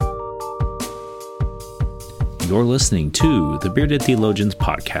You're listening to the Bearded Theologians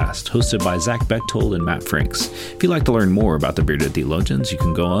podcast, hosted by Zach Bechtold and Matt Franks. If you'd like to learn more about the Bearded Theologians, you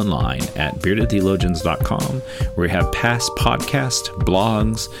can go online at beardedtheologians.com, where we have past podcasts,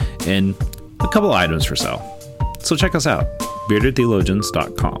 blogs, and a couple items for sale. So check us out,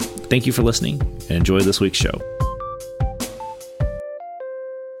 beardedtheologians.com. Thank you for listening, and enjoy this week's show.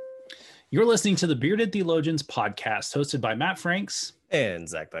 You're listening to the Bearded Theologians podcast, hosted by Matt Franks and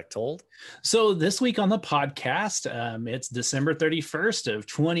Zach Bechtold. So this week on the podcast, it's December 31st of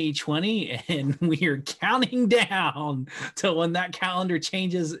 2020, and we are counting down to when that calendar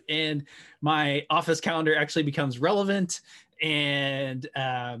changes and my office calendar actually becomes relevant, and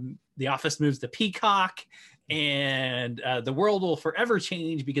the office moves to Peacock, and the world will forever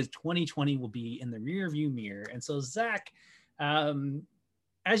change because 2020 will be in the rearview mirror. And so, Zach,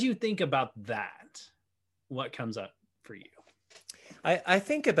 as you think about that, what comes up for you? I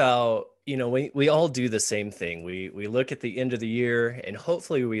think about, we all do the same thing. We look at the end of the year, and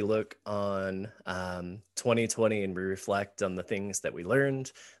hopefully we look on 2020 and we reflect on the things that we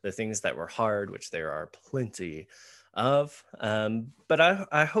learned, the things that were hard, which there are plenty of. But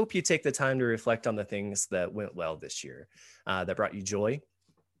I hope you take the time to reflect on the things that went well this year, that brought you joy,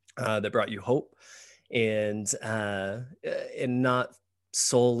 that brought you hope, and not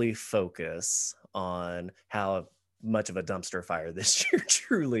solely focus on how much of a dumpster fire this year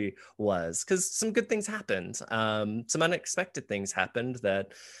truly was, because some good things happened. Some unexpected things happened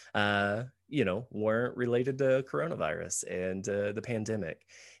that, weren't related to coronavirus and the pandemic.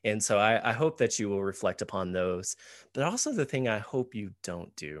 And so I hope that you will reflect upon those. But also the thing I hope you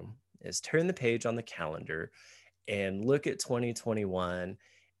don't do is turn the page on the calendar and look at 2021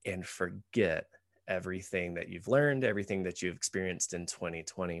 and forget everything that you've learned, everything that you've experienced in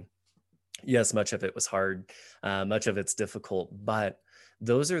 2020. Yes, much of it was hard, much of it's difficult, but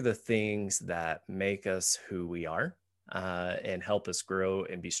those are the things that make us who we are, and help us grow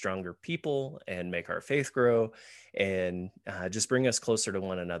and be stronger people and make our faith grow, and just bring us closer to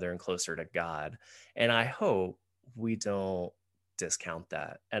one another and closer to God. And I hope we don't discount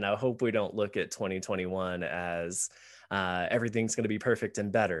that. And I hope we don't look at 2021 as everything's going to be perfect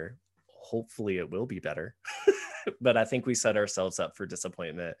and better. Hopefully it will be better. But I think we set ourselves up for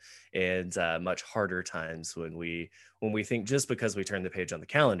disappointment and much harder times when we think just because we turn the page on the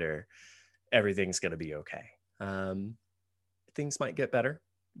calendar, everything's going to be okay. Things might get better,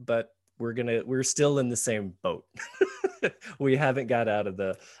 but we're still in the same boat. We haven't got out of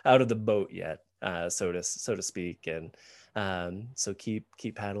the boat yet, so to speak. And so keep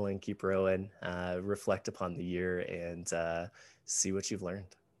paddling, keep rowing, reflect upon the year, and see what you've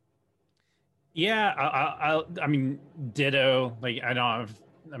learned. Yeah, I mean, ditto. Like, I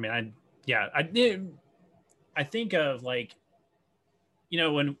think of, like,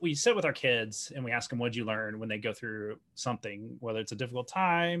 when we sit with our kids and we ask them, what'd you learn, when they go through something, whether it's a difficult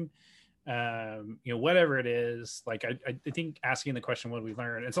time, whatever it is. Like, I think asking the question, what did we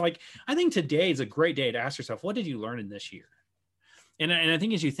learn? And so, like, I think today is a great day to ask yourself, what did you learn in this year? And I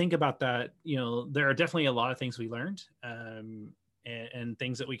think as you think about that, there are definitely a lot of things we learned, and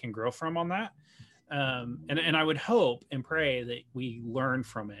things that we can grow from on that. And I would hope and pray that we learn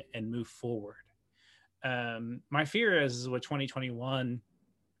from it and move forward. My fear is with 2021,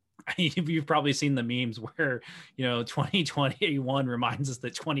 you've probably seen the memes where, 2021 reminds us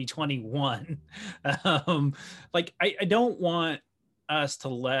that 2021, like, I don't want us to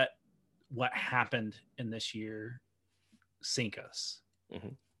let what happened in this year sink us. Mm-hmm.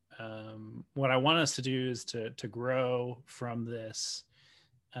 What I want us to do is to grow from this,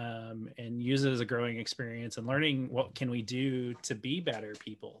 and use it as a growing experience and learning what can we do to be better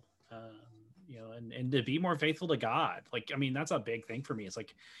people, and to be more faithful to God. Like, I mean, that's a big thing for me. It's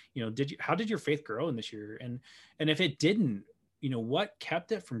like, how did your faith grow in this year? And if it didn't, what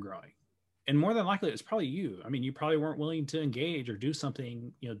kept it from growing? And more than likely, it was probably you. I mean, you probably weren't willing to engage or do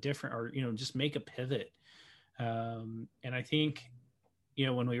something, different, or, just make a pivot. And I think,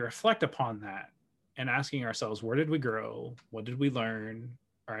 when we reflect upon that and asking ourselves, where did we grow? What did we learn?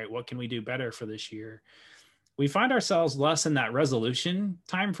 All right, what can we do better for this year? We find ourselves less in that resolution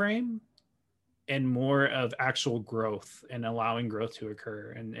time frame and more of actual growth, and allowing growth to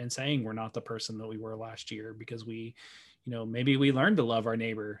occur, and saying we're not the person that we were last year, because we, maybe we learned to love our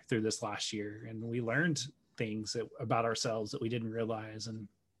neighbor through this last year, and we learned things about ourselves that we didn't realize,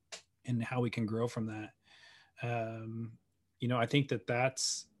 and how we can grow from that. I think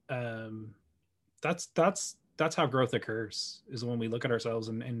that's how growth occurs, is when we look at ourselves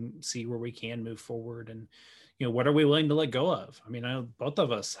and see where we can move forward, and what are we willing to let go of? I mean, I know both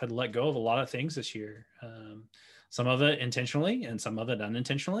of us had let go of a lot of things this year, some of it intentionally and some of it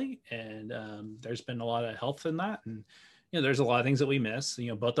unintentionally. And there's been a lot of health in that. And, there's a lot of things that we miss.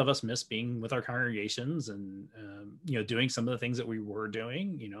 Both of us miss being with our congregations and, doing some of the things that we were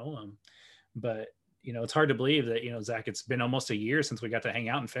doing, but, it's hard to believe that, Zach, it's been almost a year since we got to hang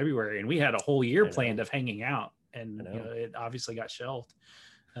out in February, and we had a whole year planned of hanging out, and, it obviously got shelved.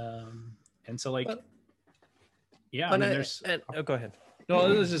 And so like, yeah, go ahead. No, I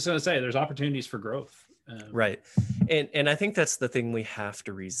was just going to say there's opportunities for growth. Right. And I think that's the thing we have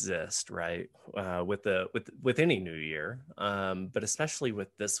to resist, right? With any new year. But especially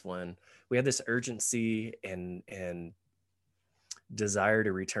with this one, we had this urgency and desire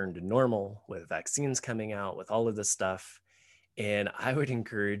to return to normal with vaccines coming out, with all of this stuff. And I would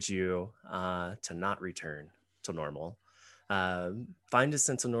encourage you to not return to normal. Find a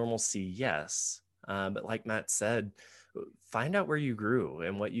sense of normalcy, yes. But like Matt said, find out where you grew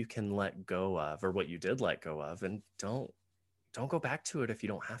and what you can let go of, or what you did let go of, and don't go back to it if you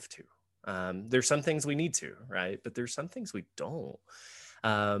don't have to. There's some things we need to, right? But there's some things we don't.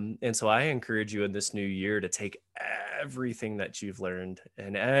 And so I encourage you in this new year to take everything that you've learned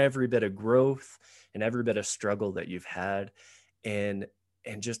and every bit of growth and every bit of struggle that you've had, and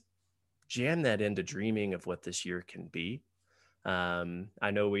just jam that into dreaming of what this year can be.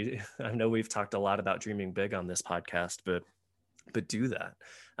 I know we've talked a lot about dreaming big on this podcast, but do that.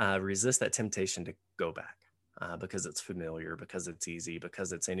 Resist that temptation to go back because it's familiar, because it's easy,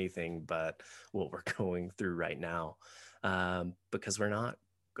 because it's anything but what we're going through right now. Because we're not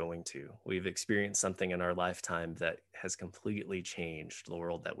going to. We've experienced something in our lifetime that has completely changed the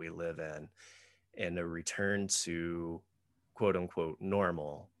world that we live in, and a return to quote unquote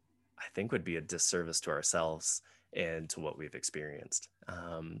normal, I think, would be a disservice to ourselves and to what we've experienced.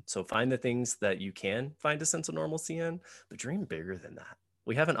 So find the things that you can find a sense of normalcy in, but dream bigger than that.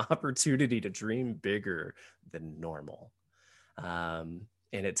 We have an opportunity to dream bigger than normal. And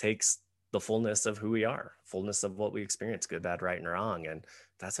it takes the fullness of who we are, fullness of what we experience, good, bad, right, and wrong. And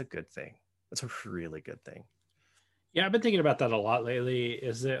that's a good thing. That's a really good thing. Yeah, I've been thinking about that a lot lately,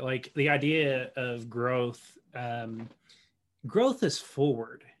 is that like the idea of growth, growth is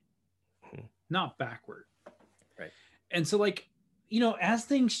forward, not backward. Right. And so like, as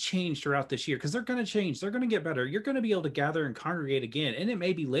things change throughout this year, because they're going to change, they're going to get better. You're going to be able to gather and congregate again. And it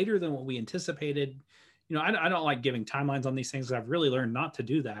may be later than what we anticipated. I don't like giving timelines on these things. I've really learned not to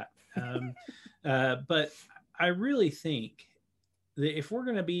do that. But I really think that if we're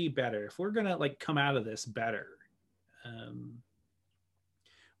going to be better, if we're going to like come out of this better,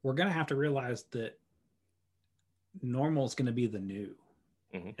 we're going to have to realize that normal is going to be the new.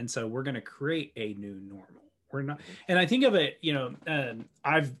 Mm-hmm. And so we're going to create a new normal. We're not, and I think of it,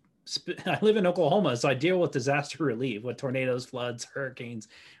 I live in Oklahoma, so I deal with disaster relief, with tornadoes, floods, hurricanes.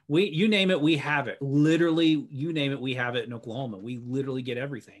 You name it, we have it. Literally, you name it, we have it in Oklahoma. We literally get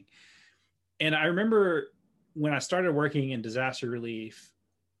everything. And I remember when I started working in disaster relief,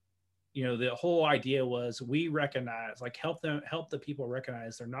 the whole idea was we recognize, like help the people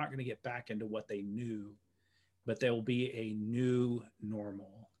recognize they're not going to get back into what they knew, but there will be a new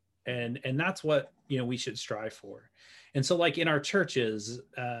normal. And that's what, we should strive for. And so like in our churches,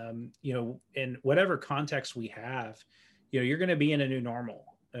 in whatever context we have, you're going to be in a new normal,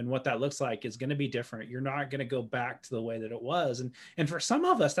 and what that looks like is going to be different. You're not going to go back to the way that it was. And for some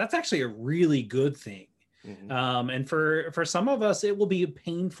of us, that's actually a really good thing. Mm-hmm. And for some of us, it will be a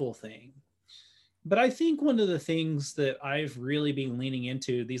painful thing. But I think one of the things that I've really been leaning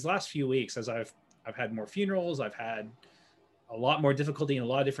into these last few weeks, as I've had more funerals, I've had a lot more difficulty in a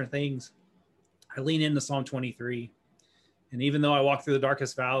lot of different things, I lean into Psalm 23. And even though I walk through the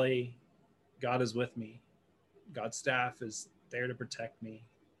darkest valley, God is with me. God's staff is there to protect me.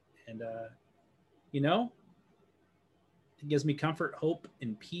 And, it gives me comfort, hope,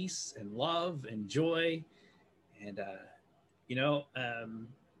 and peace, and love, and joy. And,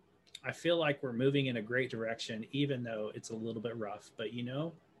 I feel like we're moving in a great direction, even though it's a little bit rough. But,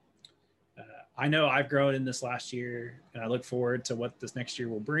 I know I've grown in this last year, and I look forward to what this next year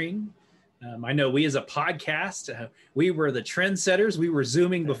will bring. I know we as a podcast, we were the trendsetters. We were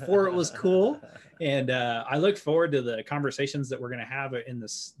Zooming before it was cool. And I look forward to the conversations that we're going to have in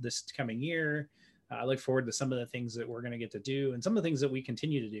this coming year. I look forward to some of the things that we're going to get to do, and some of the things that we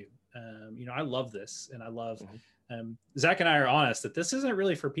continue to do. I love this, and I love Zach and I are honest that this isn't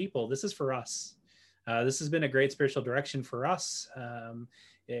really for people. This is for us. This has been a great spiritual direction for us.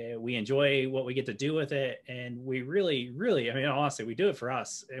 We enjoy what we get to do with it. And we really, really, honestly, we do it for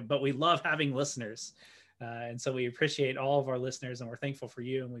us, but we love having listeners. And so we appreciate all of our listeners, and we're thankful for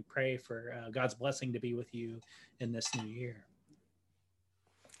you. And we pray for God's blessing to be with you in this new year.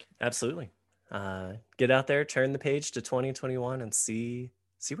 Absolutely. Get out there, turn the page to 2021 and see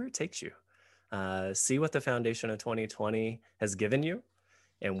where it takes you. See what the foundation of 2020 has given you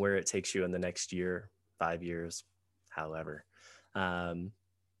and where it takes you in the next year, 5 years, however. Yeah.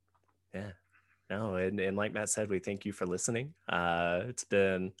 No, and like Matt said, we thank you for listening. It's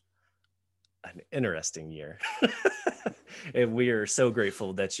been an interesting year. And we are so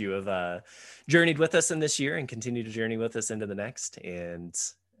grateful that you have journeyed with us in this year and continue to journey with us into the next. And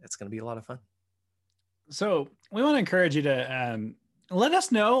it's going to be a lot of fun. So we want to encourage you to let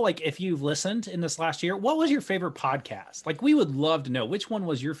us know, like, if you've listened in this last year, what was your favorite podcast? Like, we would love to know which one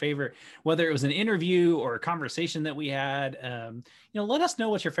was your favorite, whether it was an interview or a conversation that we had. Let us know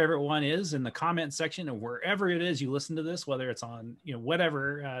what your favorite one is in the comment section, or wherever it is you listen to this, whether it's on,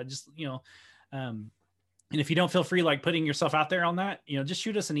 whatever, and if you don't feel free, like, putting yourself out there on that, just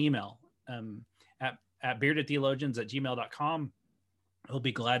shoot us an email at beardedtheologians@gmail.com. We'll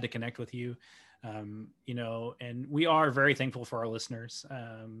be glad to connect with you. And we are very thankful for our listeners.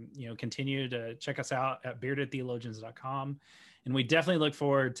 Continue to check us out at beardedtheologians.com. And we definitely look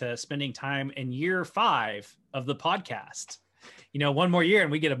forward to spending time in year 5 of the podcast. One more year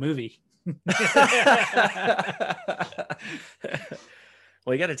and we get a movie.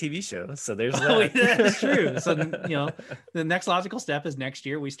 Well, you got a TV show, so there's that. That's true. So, the next logical step is next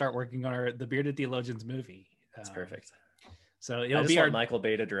year we start working on the Bearded Theologians movie. That's perfect. So it'll be Michael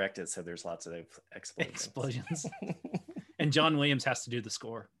Bay to direct it, so there's lots of explosions. And John Williams has to do the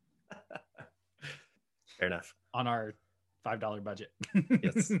score. Fair enough. On our $5 budget.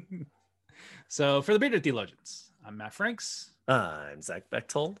 Yes. So for the Bearded Theologians, I'm Matt Franks. I'm Zach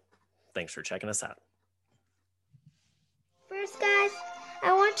Bechtold. Thanks for checking us out. First, guys,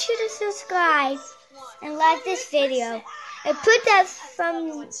 I want you to subscribe and like this video and push that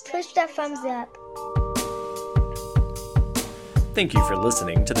thumbs up. Thank you for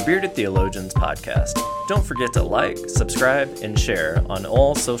listening to the Bearded Theologians podcast. Don't forget to like, subscribe, and share on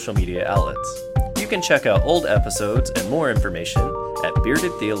all social media outlets. You can check out old episodes and more information at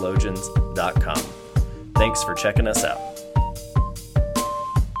beardedtheologians.com. Thanks for checking us out.